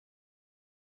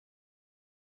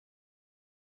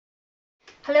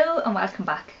Hello and welcome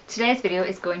back. Today's video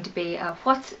is going to be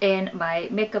what's in my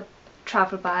makeup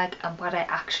travel bag and what I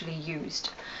actually used.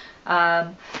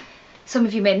 Some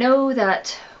of you may know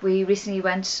that we recently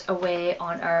went away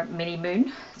on our mini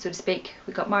moon, so to speak.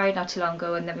 We got married not too long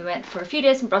ago, and then we went for a few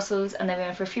days in Brussels, and then we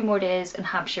went for a few more days in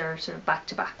Hampshire, sort of back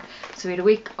to back. So we had a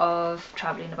week of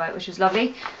travelling about, which was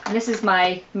lovely. And this is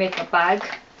my makeup bag.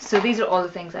 So these are all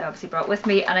the things I obviously brought with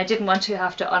me, and I didn't want to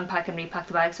have to unpack and repack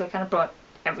the bag, so I kind of brought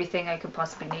everything I could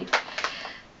possibly need.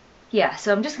 Yeah,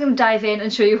 so I'm just going to dive in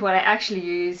and show you what I actually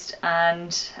used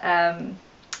and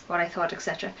what I thought,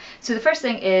 etc. So the first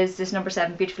thing is this number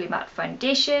 7 Beautifully Matte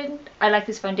foundation. I like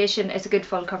this foundation. It's a good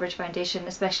full coverage foundation,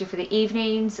 especially for the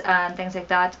evenings and things like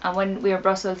that. And when we were in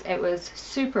Brussels, it was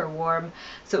super warm,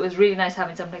 so it was really nice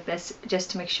having something like this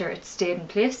just to make sure it stayed in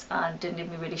place and didn't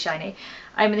leave me really shiny.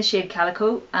 I'm in the shade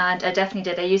Calico, and I definitely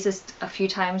did. I used this a few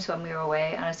times when we were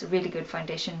away, and it's a really good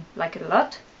foundation. Like it a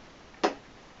lot.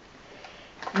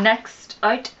 Next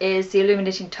out is the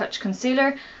Illuminating Touch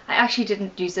Concealer. I actually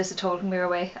didn't use this at all when we were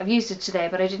away. I've used it today,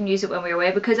 but I didn't use it when we were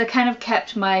away because I kind of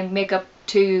kept my makeup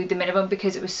to the minimum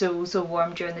because it was so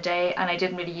warm during the day, and I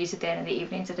didn't really use it then in the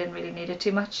evenings. I didn't really need it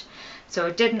too much. So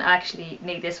I didn't actually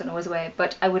need this when I was away,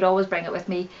 but I would always bring it with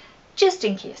me just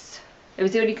in case. It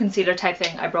was the only concealer type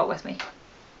thing I brought with me.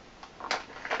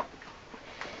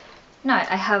 Now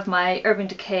I have my Urban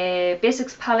Decay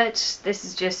Basics palette. This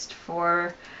is just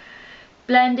for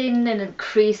blending and in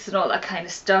crease and all that kind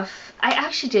of stuff. I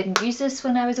actually didn't use this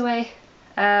when I was away.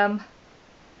 Yeah,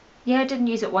 I didn't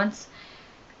use it once.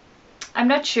 I'm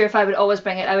not sure if I would always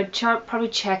bring it. I would probably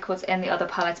check what's in the other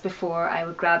palettes before I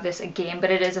would grab this again,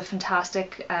 but it is a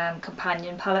fantastic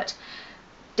companion palette.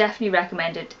 Definitely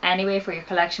recommend it anyway for your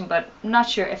collection, but I'm not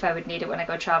sure if I would need it when I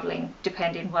go travelling,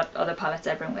 depending what other palettes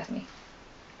I bring with me.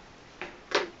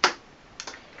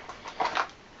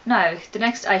 Now, the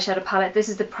next eyeshadow palette, this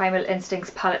is the Primal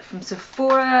Instincts palette from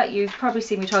Sephora. You've probably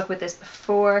seen me talk about this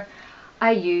before.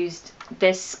 I used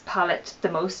this palette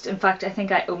the most. In fact, I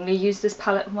think I only used this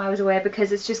palette when I was away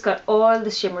because it's just got all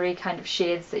the shimmery kind of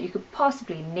shades that you could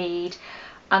possibly need.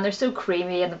 And they're so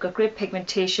creamy and they've got great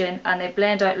pigmentation and they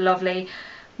blend out lovely.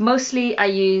 Mostly I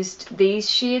used these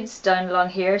shades down along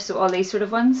here, so all these sort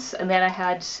of ones. And then I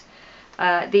had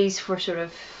these for sort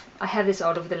of, I have this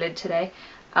all over the lid today.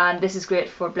 And this is great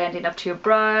for blending up to your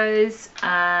brows,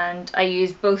 and I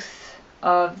use both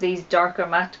of these darker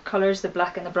matte colours, the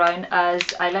black and the brown, as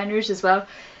eyeliners as well.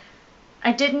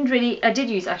 I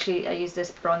used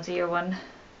this bronzier one,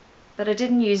 but I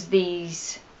didn't use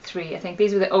these three. I think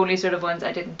these were the only sort of ones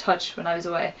I didn't touch when I was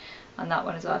away, and that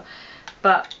one as well.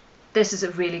 But this is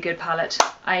a really good palette.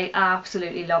 I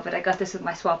absolutely love it. I got this with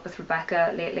my swap with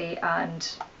Rebecca lately, and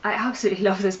I absolutely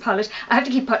love this palette. I have to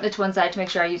keep putting it to one side to make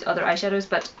sure I use other eyeshadows,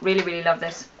 but really love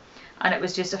this. And it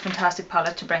was just a fantastic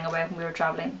palette to bring away when we were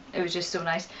travelling. It was just so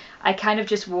nice. I kind of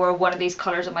just wore one of these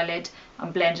colours on my lid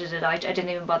and blended it out. I didn't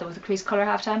even bother with the crease colour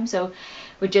half time, so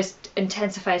we just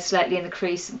intensified slightly in the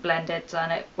crease and blended it,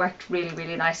 and it worked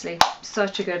really nicely.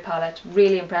 Such a good palette.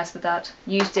 Really impressed with that.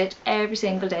 Used it every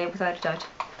single day without a doubt.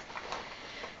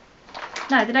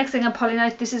 Now the next thing I'm pulling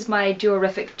out, this is my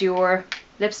Diorific Dior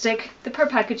lipstick. The per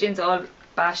packaging's all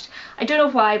bashed. I don't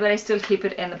know why, but I still keep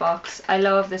it in the box. I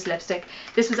love this lipstick.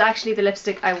 This was actually the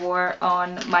lipstick I wore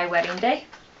on my wedding day.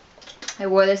 I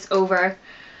wore this over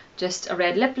just a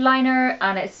red lip liner,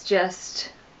 and it's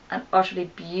just an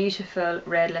utterly beautiful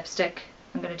red lipstick.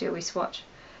 I'm going to do a wee swatch.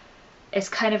 It's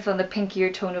kind of on the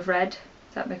pinkier tone of red,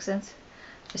 if that makes sense.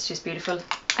 It's just beautiful.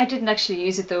 I didn't actually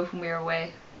use it though when we were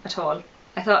away at all.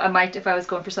 I thought I might if I was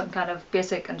going for some kind of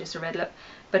basic and just a red lip,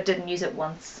 but didn't use it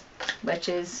once, which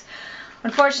is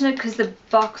unfortunate because the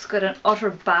box got an utter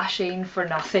bashing for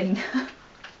nothing.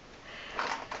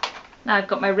 Now I've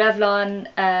got my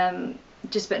Revlon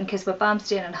Just Bitten Kiss with Balm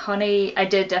Stain and Honey. I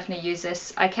did definitely use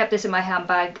this. I kept this in my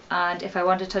handbag, and if I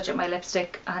wanted to touch up my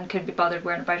lipstick and couldn't be bothered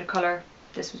wearing a brighter colour,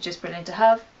 this was just brilliant to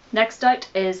have. Next out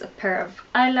is a pair of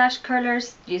eyelash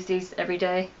curlers. Use these every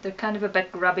day. They're kind of a bit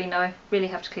grubby now. Really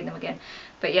have to clean them again.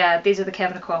 But yeah, these are the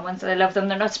Kevin Aucoin ones, and I love them.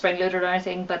 They're not spring loaded or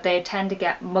anything, but they tend to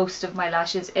get most of my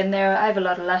lashes in there. I have a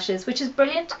lot of lashes, which is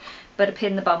brilliant, but a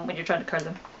pain in the bum when you're trying to curl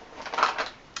them.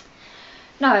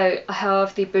 Now I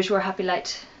have the Bourjois Happy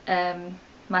Light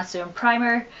Matte Serum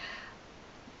Primer.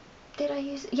 Did I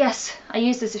use it? Yes, I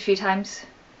used this a few times.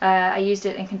 I used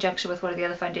it in conjunction with one of the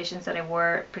other foundations that I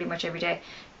wore pretty much every day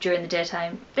during the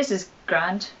daytime. This is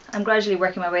grand. I'm gradually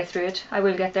working my way through it. I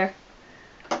will get there.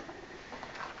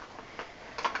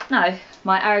 Now,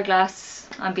 my Hourglass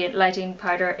Ambient Lighting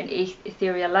Powder in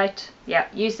Ethereal Light. Yeah,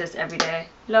 use this every day.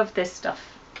 Love this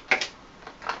stuff.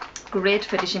 great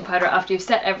finishing powder after you've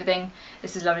set everything.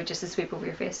 This is lovely just to sweep over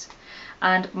your face.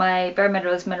 And my Bare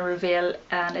Minerals Mineral Veil,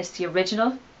 and it's the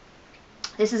original.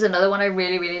 This is another one I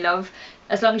really love.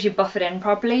 As long as you buff it in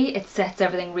properly, it sets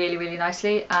everything really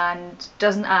nicely and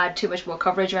doesn't add too much more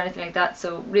coverage or anything like that.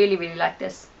 So really like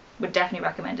this. Would definitely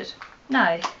recommend it.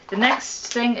 Now, the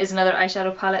next thing is another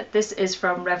eyeshadow palette. This is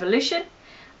from Revolution,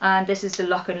 and this is the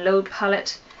Lock and Load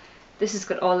palette. This has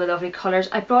got all the lovely colours.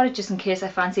 I brought it just in case I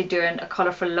fancy doing a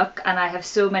colourful look, and I have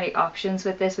so many options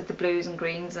with this, with the blues and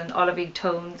greens and olivey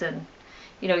tones and,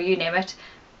 you know, you name it.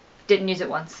 Didn't use it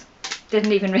once.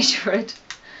 Didn't even reach for it.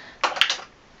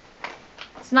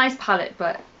 It's a nice palette,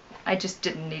 but I just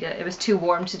didn't need it. It was too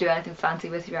warm to do anything fancy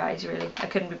with your eyes, really. I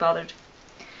couldn't be bothered.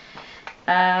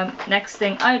 Next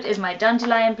thing out is my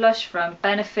Dandelion blush from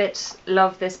Benefit.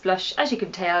 Love this blush, as you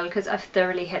can tell, because I've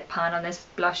thoroughly hit pan on this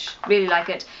blush. Really like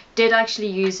it. Did actually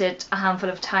use it a handful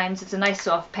of times. It's a nice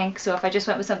soft pink, so if I just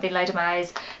went with something light on my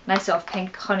eyes, nice soft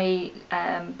pink, honey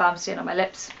balm stain on my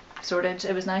lips, sorted.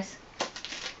 It was nice.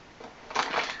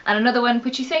 And another one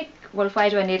which you think, well, why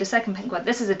do I need a second pink one?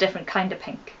 This is a different kind of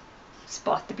pink.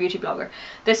 Spot, the beauty blogger.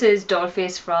 This is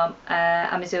Dollface from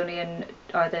Amazonian,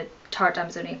 or the Tarte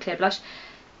Amazonian Clay Blush.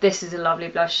 This is a lovely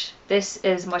blush. This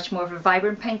is much more of a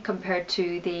vibrant pink compared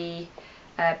to the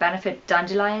Benefit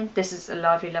Dandelion. This is a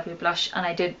lovely blush, and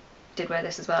I did wear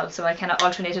this as well. So I kind of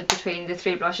alternated between the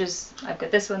three blushes. I've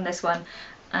got this one,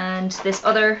 and this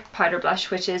other powder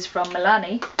blush, which is from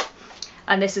Milani.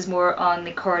 And this is more on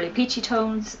the corally peachy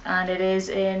tones, and it is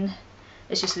in,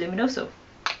 it's just Luminoso.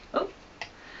 Oh.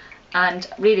 And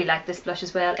really like this blush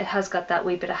as well. It has got that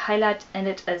wee bit of highlight in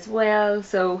it as well,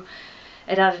 so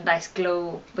it added a nice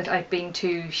glow without being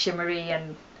too shimmery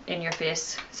and in your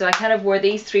face. So I kind of wore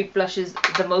these three blushes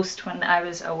the most when I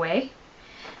was away.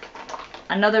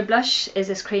 Another blush is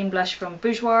this cream blush from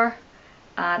Bourjois.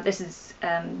 This is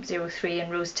 03 in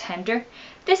Rose Tender.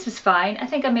 This was fine. I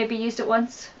think I maybe used it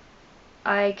once.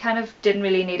 I kind of didn't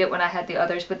really need it when I had the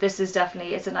others, but this is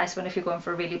definitely, it's a nice one if you're going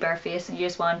for a really bare face and you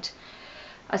just want,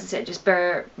 as I said, just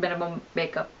bare minimal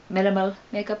makeup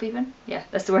even. Yeah,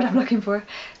 that's the word I'm looking for.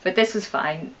 But this was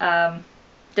fine.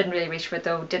 Didn't really reach for it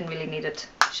though, didn't really need it.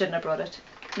 Shouldn't have brought it.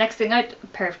 Next thing out, a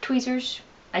pair of tweezers.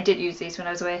 I did use these when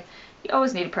I was away. You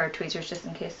always need a pair of tweezers just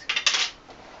in case.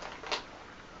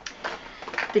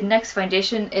 The next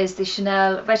foundation is the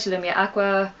Chanel Vitalumia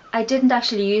Aqua. I didn't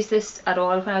actually use this at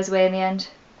all when I was away in the end.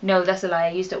 No, that's a lie, I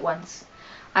used it once.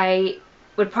 I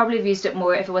would probably have used it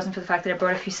more if it wasn't for the fact that I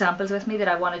brought a few samples with me that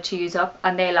I wanted to use up,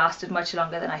 and they lasted much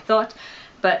longer than I thought.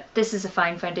 But this is a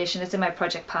fine foundation. It's in my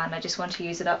project pan. I just want to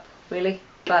use it up, really.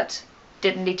 But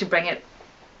didn't need to bring it.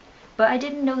 But I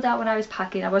didn't know that when I was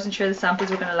packing. I wasn't sure the samples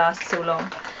were going to last so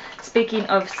long. Speaking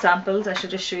of samples, I should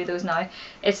just show you those now.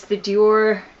 It's the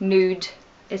Dior Nude.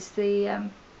 It's the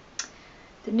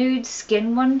nude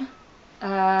skin one.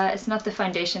 It's not the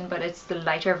foundation, but it's the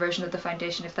lighter version of the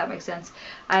foundation, if that makes sense.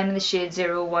 I'm in the shade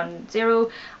 010,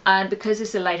 and because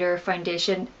it's a lighter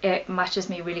foundation, it matches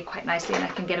me really quite nicely, and I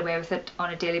can get away with it on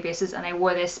a daily basis. And I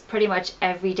wore this pretty much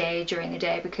every day during the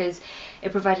day because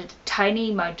it provided a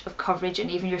tiny amount of coverage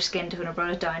and even your skin tone, and brought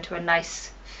it down to a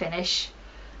nice finish.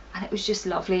 And it was just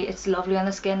lovely. It's lovely on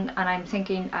the skin, and I'm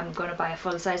thinking I'm going to buy a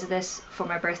full size of this for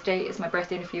my birthday. It's my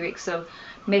birthday in a few weeks, so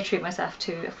may treat myself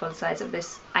to a full size of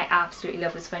this. I absolutely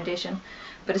love this foundation,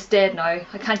 but it's dead now.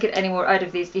 I can't get any more out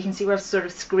of these. You can see where I've sort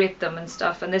of scraped them and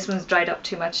stuff, and this one's dried up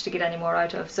too much to get any more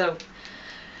out of. So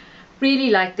really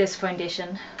like this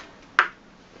foundation.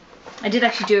 I did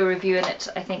actually do a review in it,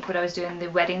 I think, when I was doing the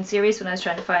wedding series, when I was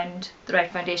trying to find the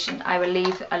right foundation. I will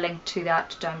leave a link to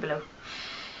that down below.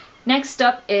 Next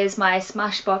up is my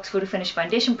Smashbox Photo Finish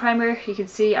Foundation Primer. You can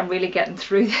see I'm really getting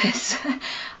through this.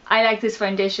 I like this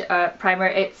foundation primer.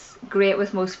 It's great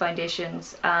with most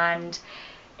foundations, and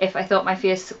if I thought my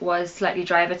face was slightly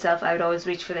dry of itself, I would always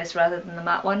reach for this rather than the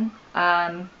matte one.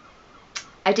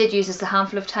 I did use this a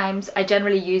handful of times. I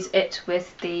generally use it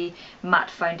with the matte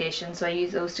foundation, so I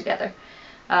use those together.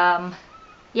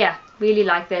 Yeah, really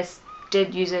like this.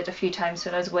 Did use it a few times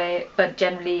when I was away, but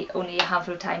generally only a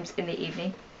handful of times in the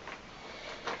evening.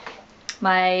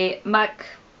 My MAC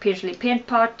Painterly Paint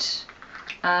Pot,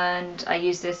 and I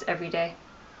use this every day.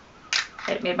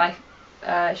 It made my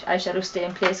eyeshadow stay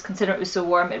in place. Considering it was so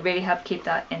warm, it really helped keep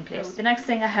that in place. The next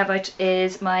thing I have out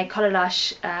is my Colour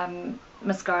Lash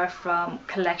mascara from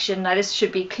Collection. Now this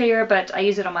should be clear, but I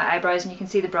use it on my eyebrows, and you can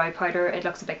see the brow powder. It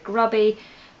looks a bit grubby.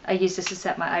 I use this to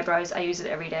set my eyebrows. I use it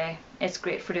every day. It's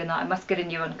great for doing that. I must get a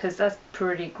new one because that's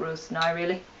pretty gross now,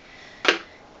 really.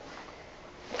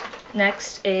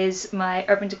 Next is my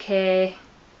Urban Decay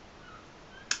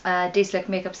De-Slick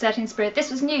Makeup Setting Spray.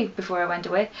 This was new before I went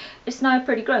away. It's now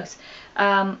pretty gross.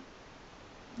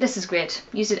 This is great.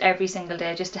 Use it every single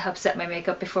day just to help set my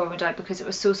makeup before I went out because it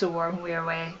was so warm when we were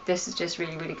away. This is just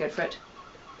really good for it.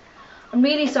 I'm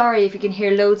really sorry if you can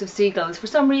hear loads of seagulls. For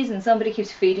some reason somebody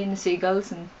keeps feeding the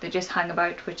seagulls and they just hang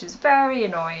about, which is very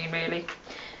annoying really.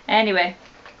 Anyway,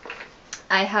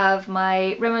 I have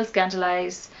my Rimmel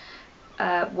Scandalise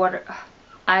water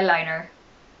eyeliner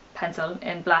pencil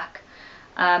in black.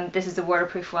 This is a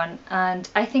waterproof one, and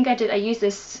I think I used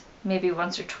this maybe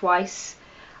once or twice.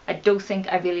 I don't think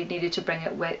I really needed to bring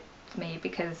it with me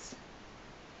because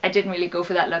I didn't really go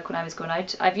for that look when I was going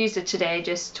out. I've used it today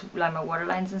just to line my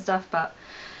waterlines and stuff, but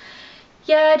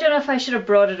yeah, I don't know if I should have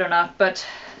brought it or not, but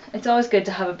it's always good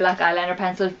to have a black eyeliner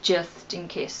pencil just in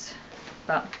case.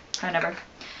 But however,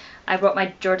 I brought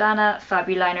my Jordana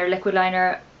Fabuliner liquid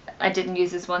liner. I didn't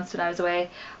use this once when I was away.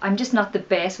 I'm just not the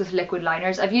best with liquid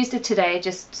liners. I've used it today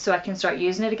just so I can start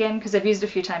using it again because I've used it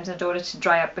a few times and I don't want it to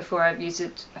dry up before I've used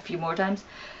it a few more times.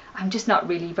 I'm just not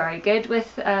really very good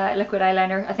with liquid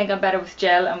eyeliner. I think I'm better with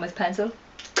gel and with pencil.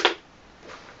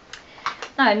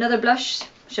 Now another blush,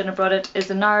 shouldn't have brought it, is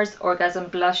the NARS Orgasm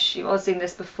Blush. You've all seen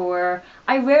this before.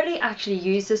 I rarely actually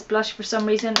use this blush for some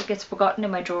reason. It gets forgotten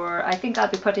in my drawer. I think I'll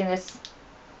be putting this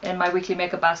in my weekly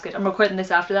makeup basket. I'm recording this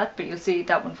after that, but you'll see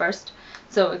that one first.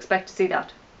 So expect to see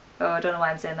that. Oh, I don't know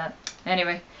why I'm saying that.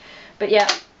 Anyway, but yeah,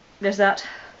 there's that.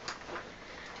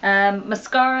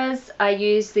 Mascaras, I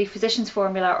use the Physicians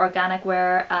Formula Organic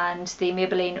Wear and the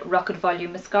Maybelline Rocket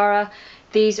Volume Mascara.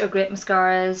 These are great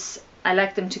mascaras. I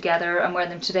like them together. I'm wearing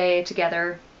them today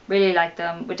together. Really like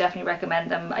them. Would definitely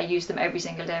recommend them. I use them every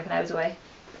single day when I was away.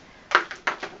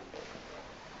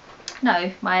 Now,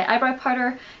 my eyebrow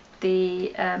powder,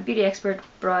 the Beauty Expert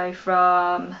Brow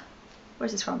from,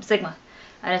 where's this from? Sigma,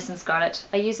 and it's in Scarlet.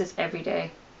 I use this every day.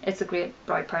 It's a great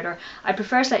brow powder. I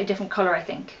prefer a slightly different colour, I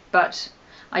think, but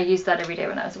I used that every day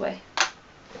when I was away.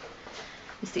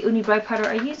 It's the only brow powder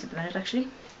I use at the minute actually.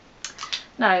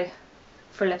 Now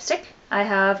for lipstick I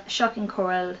have Shocking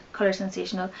Coral Colour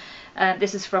Sensational.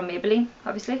 This is from Maybelline,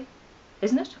 obviously,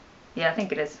 isn't it? Yeah, I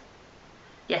think it is.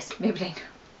 Yes, Maybelline.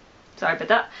 Sorry about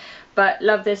that, but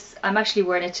love this. I'm actually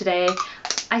wearing it today.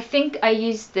 I think I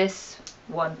used this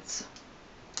once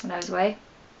when I was away.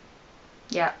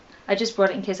 Yeah, I just brought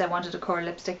it in case I wanted a coral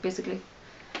lipstick basically.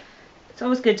 It's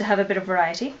always good to have a bit of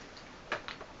variety.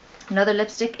 Another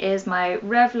lipstick is my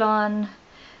Revlon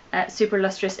Super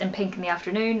Lustrous in Pink in the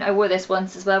Afternoon. I wore this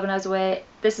once as well when I was away.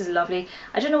 This is lovely.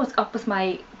 I don't know what's up with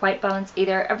my white balance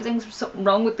either. Everything's something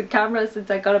wrong with the camera since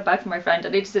I got it back from my friend. I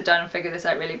need to sit down and figure this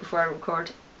out really before I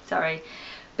record. Sorry.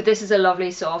 But this is a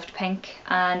lovely soft pink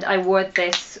and I wore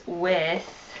this with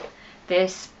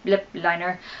this lip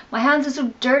liner. My hands are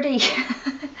so dirty.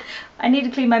 I need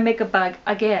to clean my makeup bag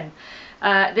again.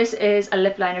 This is a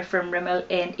lip liner from Rimmel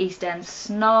in East End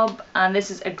Snob, and this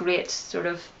is a great sort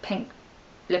of pink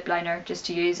lip liner just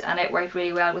to use, and it worked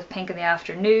really well with Pink in the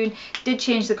Afternoon. Did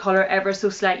change the colour ever so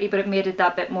slightly, but it made it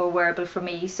that bit more wearable for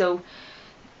me, so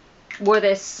wore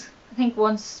this I think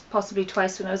once, possibly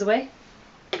twice when I was away.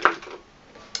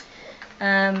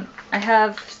 I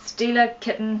have Stila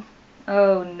Kitten.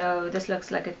 Oh no, this looks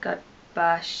like it got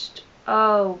bashed.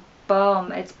 Oh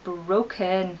bomb, it's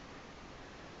broken.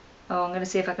 Oh, I'm going to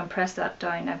see if I can press that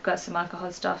down. I've got some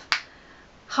alcohol stuff.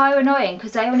 How annoying,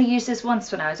 because I only used this once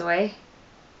when I was away.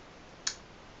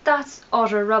 That's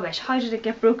utter rubbish. How did it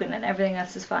get broken and everything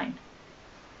else is fine?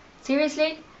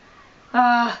 Seriously?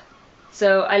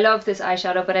 So I love this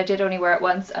eyeshadow, but I did only wear it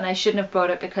once and I shouldn't have brought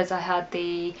it because I had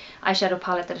the eyeshadow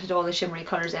palette that had all the shimmery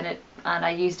colours in it and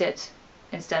I used it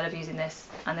instead of using this,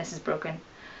 and this is broken.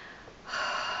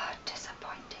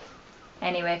 Disappointing.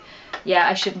 Anyway, yeah,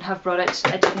 I shouldn't have brought it.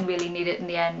 I didn't really need it in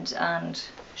the end and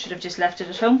should have just left it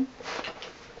at home.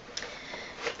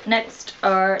 Next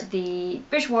are the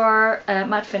Bourjois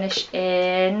matte finish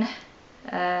in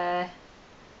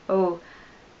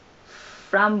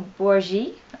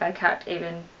Framboise. I can't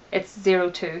even, it's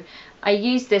 02. I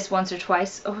used this once or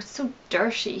twice. Oh, it's so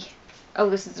dirty. Oh,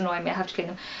 this is annoying me, I have to clean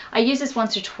them. I used this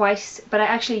once or twice, but I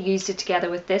actually used it together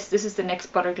with this. This is the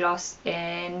NYX Butter Gloss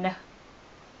in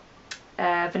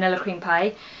Vanilla Cream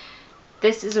Pie.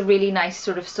 This is a really nice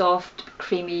sort of soft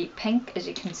creamy pink, as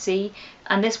you can see,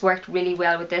 and this worked really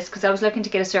well with this because I was looking to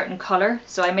get a certain colour,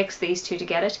 so I mixed these two to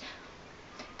get it.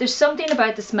 There's something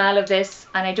about the smell of this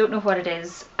and I don't know what it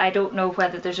is. I don't know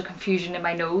whether there's a confusion in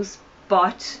my nose,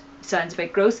 but it sounds a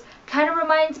bit gross. Kind of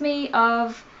reminds me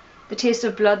of the taste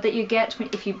of blood that you get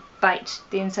if you bite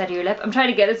the inside of your lip. I'm trying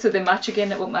to get it so they match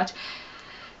again, it won't match.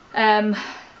 Do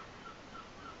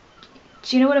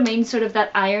you know what I mean? Sort of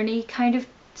that irony kind of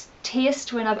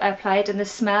taste when I apply it, and the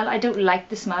smell, I don't like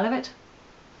the smell of it.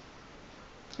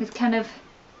 It's kind of,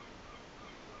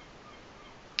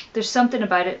 there's something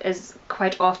about it is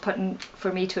quite off-putting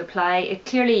for me to apply. It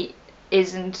clearly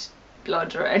isn't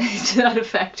blood or anything to that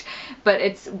effect, but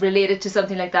it's related to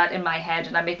something like that in my head,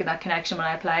 and I'm making that connection when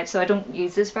I apply it, so I don't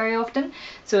use this very often.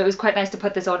 So it was quite nice to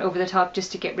put this on over the top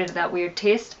just to get rid of that weird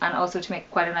taste, and also to make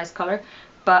quite a nice colour.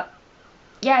 But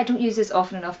yeah, I don't use this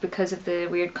often enough because of the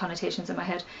weird connotations in my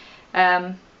head.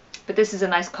 But this is a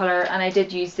nice colour, and I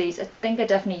did use these. I think I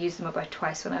definitely used them about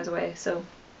twice when I was away, so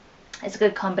it's a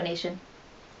good combination.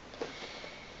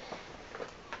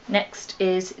 Next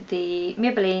is the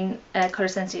Maybelline Colour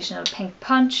Sensational Pink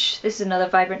Punch. This is another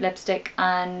vibrant lipstick,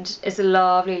 and it's a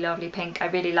lovely, lovely pink. I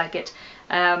really like it.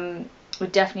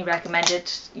 Would definitely recommend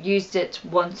it. Used it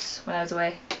once when I was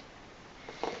away.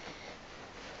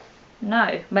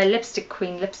 Now, my Lipstick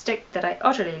Queen lipstick that I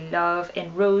utterly love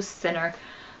in Rose Thinner.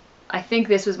 I think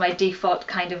this was my default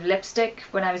kind of lipstick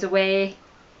when I was away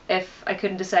if I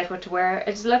couldn't decide what to wear.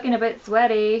 It's looking a bit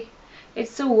sweaty.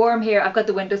 It's so warm here. I've got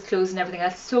the windows closed and everything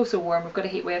else. So warm. We've got a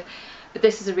heat wave. But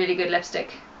this is a really good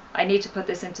lipstick. I need to put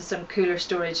this into some cooler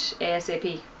storage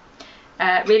ASAP.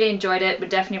 Really enjoyed it. Would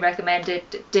definitely recommend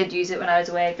it. Did use it when I was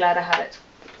away. Glad I had it.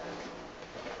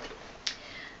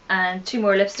 And two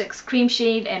more lipsticks. Cream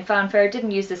Sheen in Fanfare.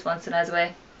 Didn't use this once when I was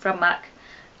away. From MAC.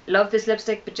 Love this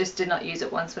lipstick, but just did not use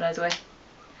it once when I was away.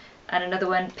 And another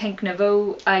one, Pink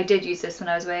Nouveau. I did use this when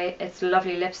I was away. It's a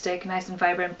lovely lipstick, nice and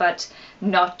vibrant, but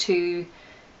not too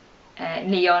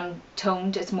neon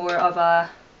toned. It's more of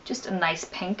just a nice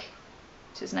pink,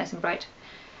 just nice and bright.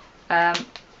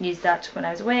 Used that when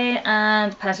I was away.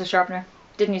 And pencil sharpener.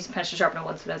 Didn't use a pencil sharpener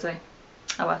once when I was away.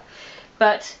 Oh well.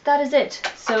 But that is it.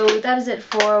 So that is it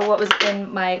for what was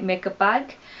in my makeup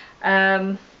bag.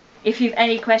 If you have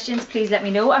any questions, please let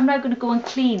me know. I'm now going to go and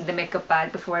clean the makeup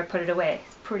bag before I put it away.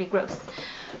 It's pretty gross.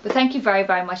 But thank you very,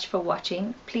 very much for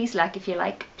watching. Please like if you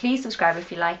like. Please subscribe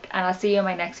if you like. And I'll see you in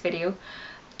my next video.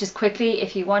 Just quickly,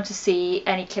 if you want to see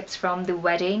any clips from the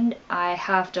wedding, I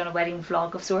have done a wedding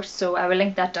vlog of sorts. So I will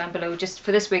link that down below. Just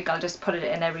for this week, I'll just put it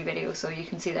in every video so you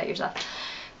can see that yourself.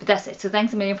 But that's it. So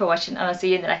thanks a million for watching, and I'll see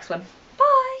you in the next one.